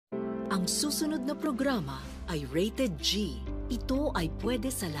Ang susunod na programa ay Rated G. Ito ay pwede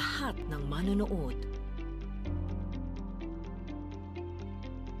sa lahat ng manonood.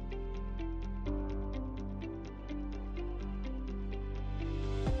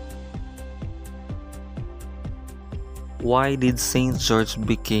 Why did Saint George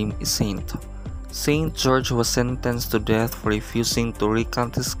become a saint? Saint George was sentenced to death for refusing to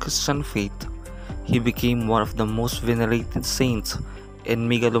recant his Christian faith. He became one of the most venerated saints and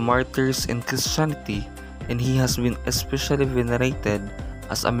megalomartyrs in Christianity, and he has been especially venerated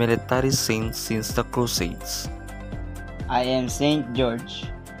as a military saint since the Crusades. I am Saint George.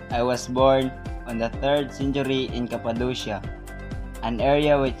 I was born on the 3rd century in Cappadocia, an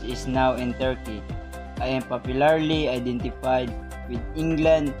area which is now in Turkey. I am popularly identified with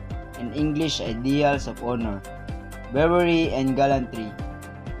England and English ideals of honor, bravery and gallantry,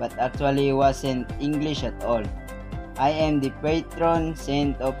 but actually wasn't English at all. I am the patron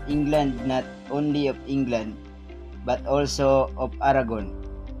saint of England, not only of England, but also of Aragon,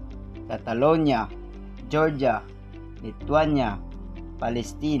 Catalonia, Georgia, Lithuania,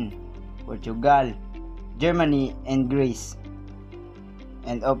 Palestine, Portugal, Germany, and Greece,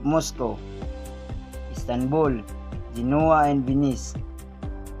 and of Moscow, Istanbul, Genoa, and Venice.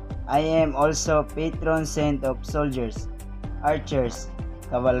 I am also patron saint of soldiers, archers,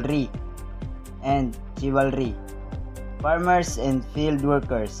 cavalry, and chivalry, farmers and field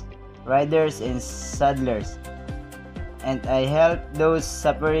workers, riders and saddlers, and I help those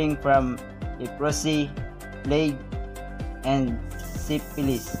suffering from leprosy, plague, and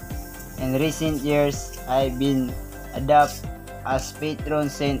syphilis. In recent years, I've been adopted as patron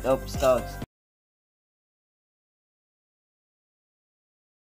saint of Scouts.